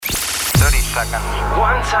seconds.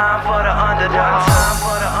 One time for the underdog.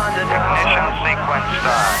 Ignition sequence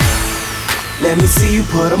start. Let me see you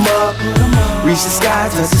put 'em up. Reach the sky,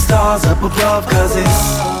 touch the stars up above. Cause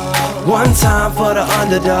it's one time for the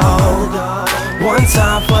underdog. One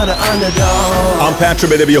time for the underdog. I'm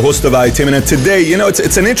Patrick Bedevia, host of iTainment, and today,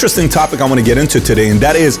 it's an interesting topic I want to get into today, and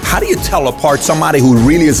that is, how do you tell apart somebody who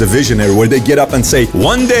really is a visionary, where they get up and say,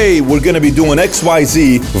 one day we're going to be doing X, Y,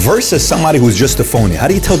 Z, versus somebody who's just a phony? How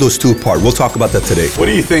do you tell those two apart? We'll talk about that today. What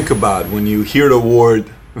do you think about when you hear the word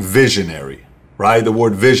visionary, right? The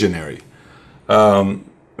word visionary.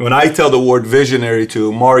 When I tell the word visionary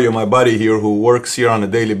to Mario, my buddy here, who works here on a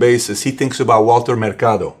daily basis, he thinks about Walter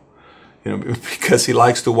Mercado. Because he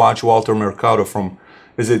likes to watch Walter Mercado from,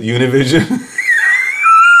 is it Univision?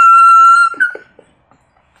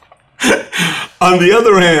 On the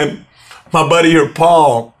other hand, my buddy here,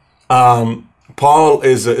 Paul, Paul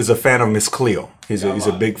is a fan of Miss Cleo. He's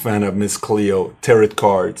a big fan of Miss Cleo, tarot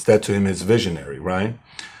cards. That to him is visionary, right?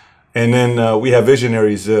 And then we have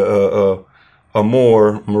visionaries,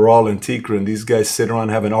 Amor, Moral, and Tikran. These guys sit around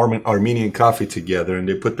having Armenian coffee together, and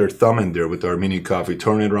they put their thumb in there with the Armenian coffee,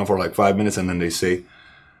 turn it around for like 5 minutes, and then they say,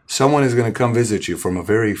 someone is going to come visit you from a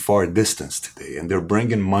very far distance today, and they're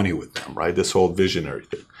bringing money with them, right? This whole visionary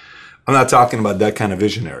thing. I'm not talking about that kind of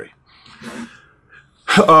visionary.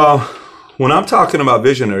 When I'm talking about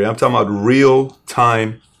visionary, I'm talking about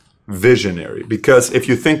real-time visionary. Because if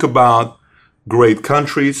you think about great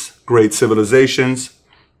countries, great civilizations,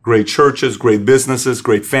 great churches, great businesses,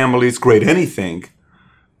 great families, great anything,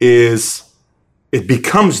 it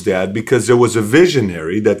becomes that because there was a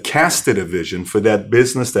visionary that casted a vision for that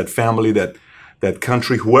business, that family, that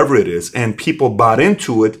country, whoever it is, and people bought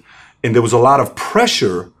into it, and there was a lot of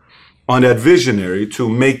pressure on that visionary to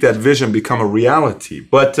make that vision become a reality.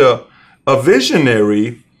 But a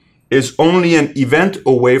visionary is only an event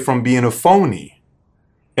away from being a phony.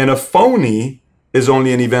 And a phony is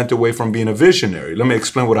only an event away from being a visionary. Let me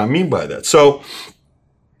explain what I mean by that. So,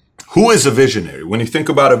 who is a visionary? When you think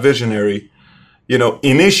about a visionary,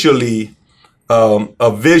 initially,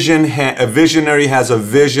 a visionary has a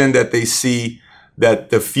vision that they see that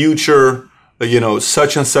the future,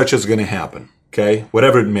 such and such is going to happen. Okay,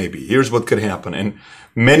 whatever it may be. Here's what could happen. And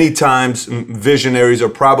many times, visionaries are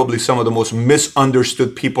probably some of the most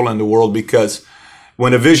misunderstood people in the world, because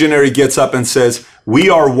when a visionary gets up and says, we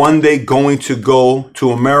are one day going to go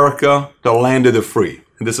to America, the land of the free.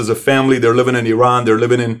 And this is a family, they're living in Iran, they're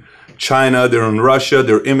living in China, they're in Russia,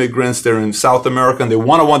 they're immigrants, they're in South America, and they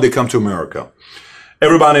want to one day come to America.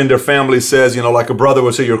 Everybody in their family says, like a brother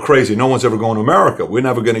would say, you're crazy. No one's ever going to America. We're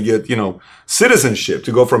never going to get, citizenship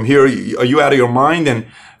to go from here. Are you out of your mind? And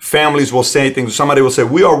families will say things. Somebody will say,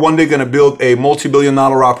 we are one day going to build a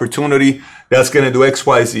multi-billion-dollar opportunity that's going to do X,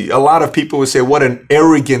 Y, Z. A lot of people would say, what an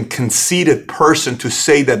arrogant, conceited person to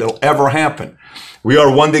say that it'll ever happen. We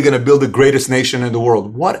are one day going to build the greatest nation in the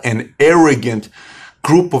world. What an arrogant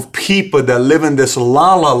group of people that live in this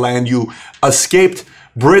la-la land. You escaped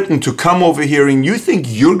Britain to come over here, and you think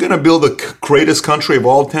you're going to build the greatest country of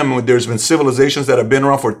all time when there's been civilizations that have been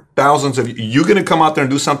around for thousands of years. You're going to come out there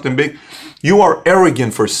and do something big? You are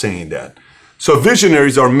arrogant for saying that. So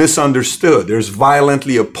visionaries are misunderstood. They're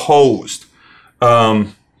violently opposed.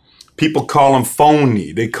 People call them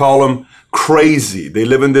phony. They call them crazy. They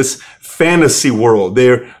live in this fantasy world.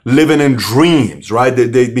 They're living in dreams, right?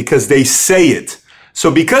 Because they say it. So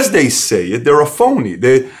because they say it, they're a phony.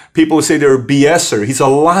 People say they're a BSer. He's a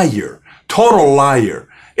liar, total liar.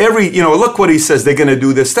 Look what he says, they're going to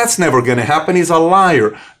do this. That's never going to happen. He's a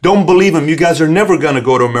liar. Don't believe him. You guys are never going to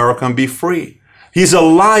go to America and be free. He's a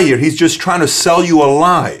liar. He's just trying to sell you a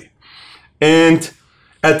lie. And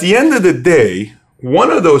at the end of the day, one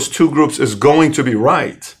of those two groups is going to be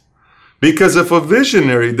right. Because if a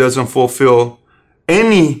visionary doesn't fulfill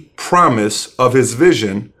any promise of his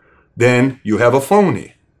vision, then you have a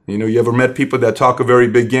phony. You ever met people that talk a very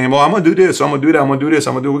big game? Oh, I'm going to do this, I'm going to do that, I'm going to do this,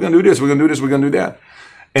 we're going to do this, we're going to do this, we're going to do that.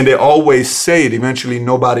 And they always say it. Eventually,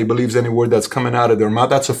 nobody believes any word that's coming out of their mouth.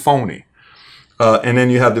 That's a phony. And then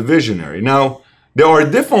you have the visionary. Now, there are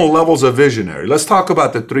different levels of visionary. Let's talk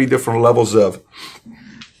about the three different levels of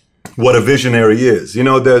what a visionary is.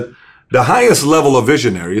 The highest level of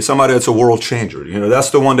visionary is somebody that's a world changer. That's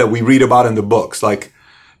the one that we read about in the books. Like,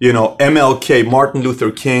 MLK, Martin Luther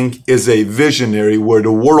King, is a visionary where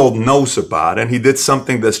the world knows about, and he did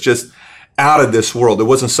something that's just out of this world. It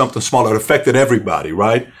wasn't something small. It affected everybody,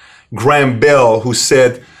 right? Graham Bell, who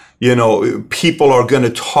said, people are going to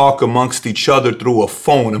talk amongst each other through a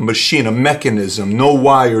phone, a machine, a mechanism, no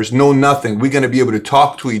wires, no nothing. We're going to be able to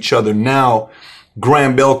talk to each other now.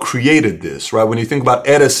 Graham Bell created this, right? When you think about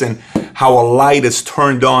Edison how a light is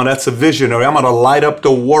turned on. That's a visionary. I'm going to light up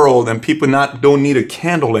the world and people don't need a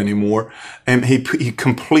candle anymore. And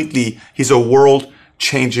he's a world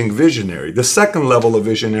changing visionary. The second level of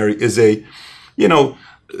visionary is a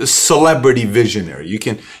celebrity visionary. You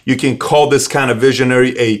can call this kind of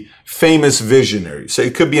visionary a famous visionary. So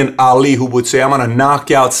it could be an Ali who would say, I'm going to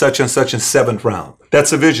knock out such and such in 7th round.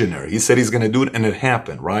 That's a visionary. He said he's going to do it and it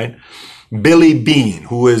happened, right? Billy Beane,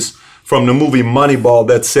 who is from the movie Moneyball,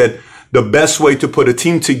 that said the best way to put a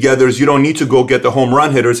team together is you don't need to go get the home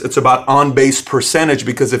run hitters. It's about on-base percentage,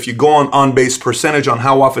 because if you go on base percentage on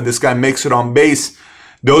how often this guy makes it on base,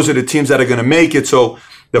 those are the teams that are going to make it. So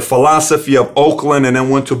the philosophy of Oakland and then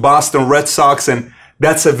went to Boston Red Sox, and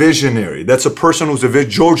that's a visionary. That's a person who's a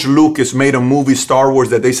visionary. George Lucas made a movie, Star Wars,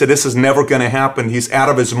 that they said this is never going to happen. He's out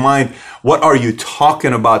of his mind. What are you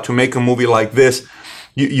talking about to make a movie like this?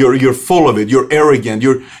 You're full of it. You're arrogant.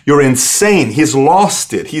 You're insane. He's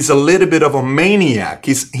lost it. He's a little bit of a maniac.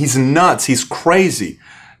 He's nuts. He's crazy.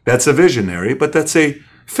 That's a visionary, but that's a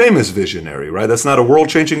famous visionary, right? That's not a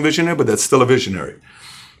world-changing visionary, but that's still a visionary.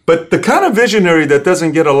 But the kind of visionary that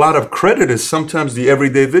doesn't get a lot of credit is sometimes the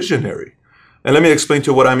everyday visionary. And let me explain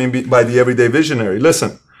to you what I mean by the everyday visionary.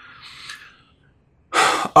 Listen,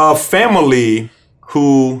 a family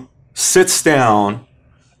who sits down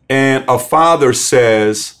and a father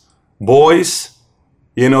says, boys,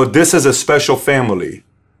 this is a special family.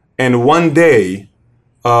 And one day,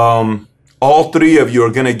 all 3 of you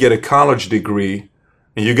are going to get a college degree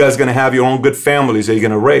and you guys are going to have your own good families that you're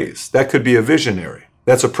going to raise. That could be a visionary.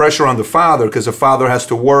 That's a pressure on the father, because the father has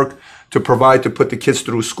to work to provide, to put the kids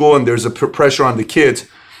through school, and there's a pressure on the kids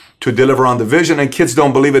to deliver on the vision, and kids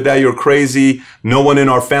don't believe it. That you're crazy. No one in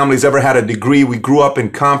our family's ever had a degree. We grew up in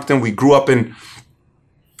Compton. We grew up in,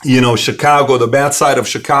 Chicago, the bad side of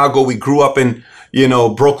Chicago. We grew up in,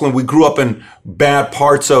 Brooklyn. We grew up in bad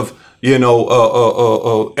parts of, LA.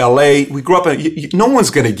 We grew up in, no one's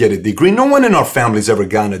going to get a degree. No one in our family's ever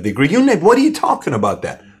gotten a degree. What are you talking about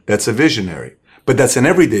that? That's a visionary. But that's an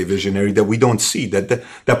everyday visionary that we don't see.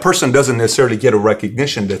 That person doesn't necessarily get a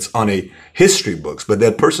recognition that's on a history books, but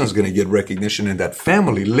that person's going to get recognition in that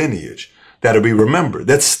family lineage that'll be remembered.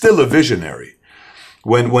 That's still a visionary.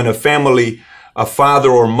 When a family, a father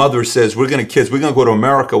or mother says, we're going to go to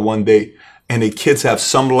America one day, and the kids have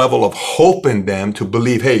some level of hope in them to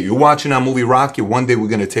believe, hey, you're watching that movie Rocky, one day we're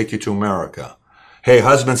going to take you to America. Hey,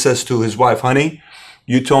 husband says to his wife, honey,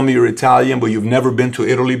 you told me you're Italian, but you've never been to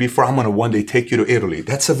Italy before. I'm going to one day take you to Italy.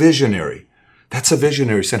 That's a visionary. That's a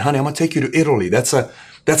visionary. Saying, honey, I'm going to take you to Italy. That's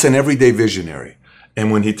an everyday visionary.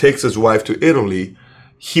 And when he takes his wife to Italy,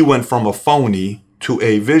 he went from a phony to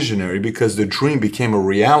a visionary, because the dream became a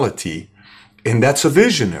reality. And that's a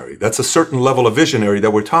visionary. That's a certain level of visionary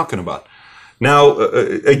that we're talking about. Now,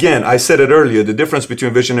 again, I said it earlier, the difference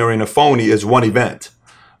between visionary and a phony is one event.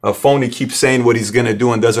 A phony keeps saying what he's going to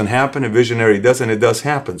do and doesn't happen. A visionary does, and it does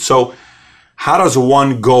happen. So how does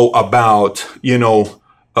one go about,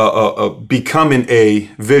 becoming a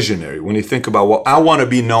visionary? When you think about, well, I want to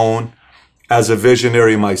be known as a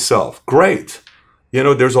visionary myself. Great.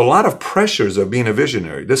 There's a lot of pressures of being a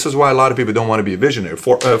visionary. This is why a lot of people don't want to be a visionary.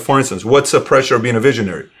 For instance, what's the pressure of being a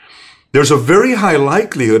visionary? There's a very high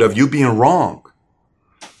likelihood of you being wrong.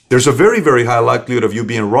 There's a very, very high likelihood of you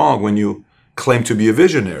being wrong when you claim to be a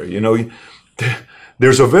visionary.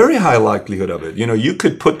 There's a very high likelihood of it. You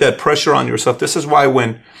could put that pressure on yourself. This is why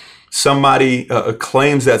when somebody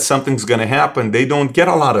claims that something's going to happen, they don't get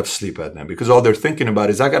a lot of sleep at night, because all they're thinking about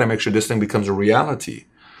is, I got to make sure this thing becomes a reality.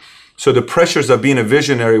 So the pressures of being a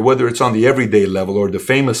visionary, whether it's on the everyday level or the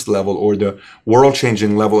famous level or the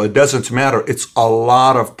world-changing level, it doesn't matter. It's a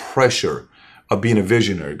lot of pressure of being a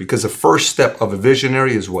visionary, because the first step of a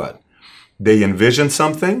visionary is what? They envision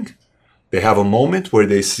something. They have a moment where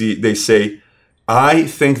they say, I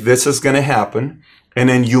think this is going to happen. And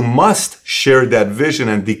then you must share that vision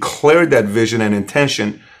and declare that vision and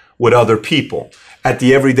intention with other people. At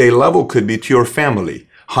the everyday level could be to your family.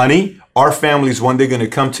 Honey, our family's one day going to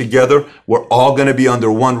come together. We're all going to be under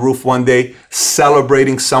one roof one day,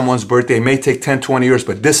 celebrating someone's birthday. It may take 10, 20 years,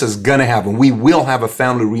 but this is going to happen. We will have a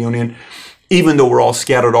family reunion, even though we're all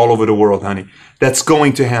scattered all over the world, honey. That's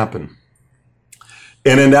going to happen.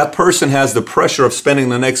 And then that person has the pressure of spending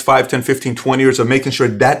the next 5, 10, 15, 20 years of making sure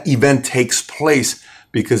that event takes place,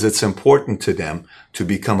 because it's important to them to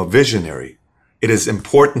become a visionary. It is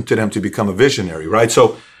important to them to become a visionary, right?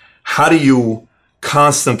 So how do you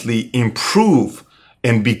constantly improve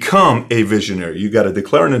and become a visionary? You got to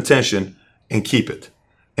declare an intention and keep it.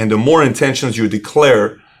 And the more intentions you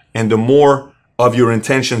declare and the more of your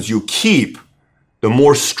intentions you keep, the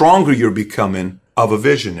more stronger you're becoming of a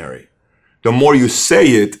visionary. The more you say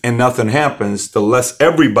it and nothing happens, the less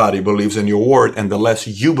everybody believes in your word, and the less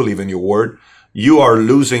you believe in your word, you are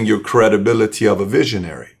losing your credibility of a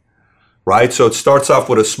visionary, right? So it starts off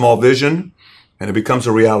with a small vision and it becomes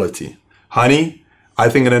a reality. Honey, I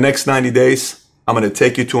think in the next 90 days, I'm going to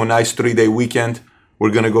take you to a nice 3-day weekend. We're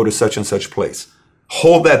going to go to such and such place.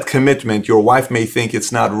 Hold that commitment. Your wife may think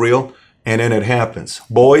it's not real, and then it happens.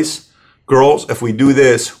 Boys, girls, if we do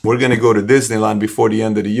this, we're going to go to Disneyland before the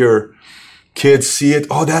end of the year. Kids see it.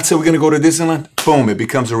 Oh, that's it. We're going to go to Disneyland. Boom, it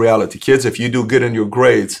becomes a reality. Kids, if you do good in your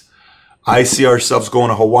grades, I see ourselves going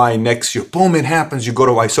to Hawaii next year. Boom, it happens. You go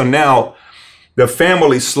to Hawaii. So now the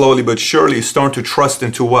family slowly but surely is starting to trust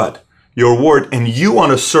into what? Your word. And you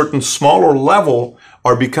on a certain smaller level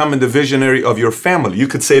are becoming the visionary of your family. You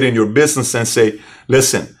could say it in your business and say,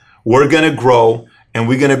 listen, we're going to grow and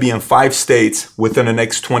we're going to be in 5 states within the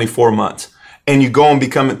next 24 months. And you go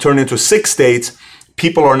and turn into 6 states.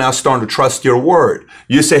 People are now starting to trust your word.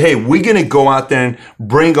 You say, hey, we're going to go out there and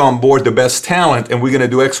bring on board the best talent and we're going to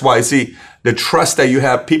do X, Y, Z. The trust that you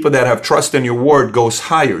have, people that have trust in your word goes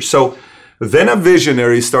higher. So then a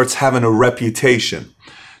visionary starts having a reputation.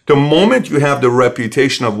 The moment you have the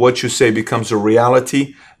reputation of what you say becomes a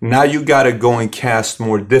reality, now you got to go and cast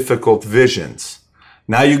more difficult visions.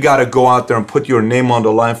 Now you got to go out there and put your name on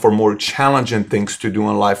the line for more challenging things to do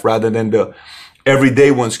in life rather than the everyday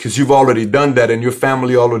ones, because you've already done that and your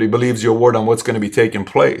family already believes your word on what's going to be taking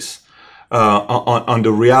place, on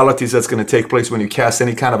the realities that's going to take place when you cast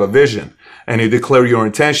any kind of a vision and you declare your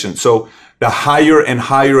intention. So the higher and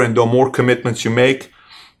higher and the more commitments you make,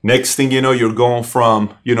 next thing you know, you're going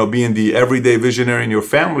from, being the everyday visionary in your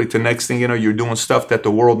family to next thing you know, you're doing stuff that the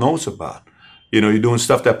world knows about. You're doing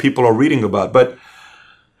stuff that people are reading about. But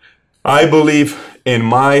I believe, in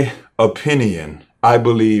my opinion,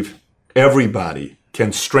 everybody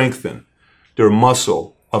can strengthen their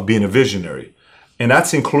muscle of being a visionary. And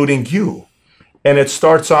that's including you. And it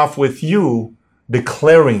starts off with you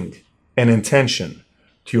declaring an intention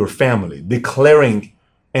to your family, declaring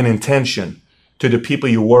an intention to the people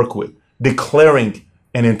you work with, declaring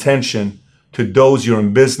an intention to those you're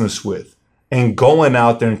in business with, and going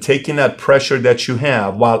out there and taking that pressure that you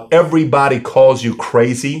have while everybody calls you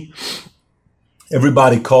crazy,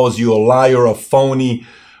 everybody calls you a liar, a phony,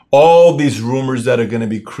 all these rumors that are going to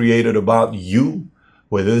be created about you,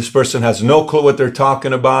 whether this person has no clue what they're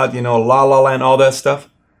talking about, la la la and all that stuff.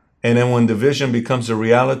 And then when the vision becomes a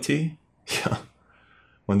reality,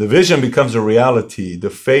 when the vision becomes a reality, the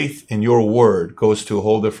faith in your word goes to a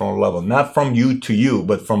whole different level. Not from you to you,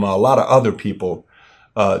 but from a lot of other people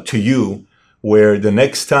to you, where the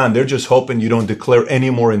next time they're just hoping you don't declare any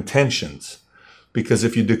more intentions. Because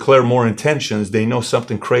if you declare more intentions, they know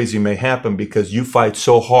something crazy may happen because you fight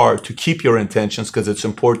so hard to keep your intentions because it's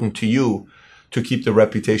important to you to keep the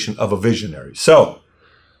reputation of a visionary. So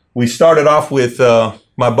we started off with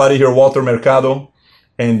my buddy here, Walter Mercado,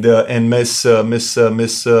 and Miss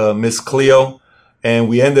Cleo, and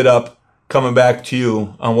we ended up coming back to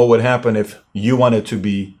you on what would happen if you wanted to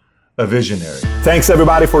be a visionary. Thanks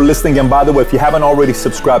everybody for listening. And by the way, if you haven't already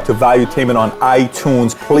subscribed to Valuetainment on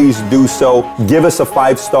iTunes, please do so. Give us a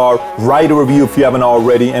 5-star, write a review if you haven't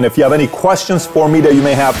already. And if you have any questions for me that you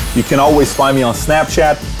may have, you can always find me on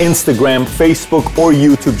Snapchat, Instagram, Facebook, or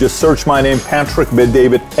YouTube. Just search my name, Patrick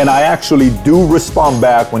Bet-David. And I actually do respond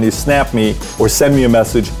back when you snap me or send me a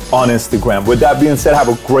message on Instagram. With that being said, have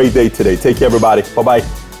a great day today. Take care, everybody.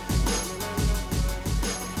 Bye-bye.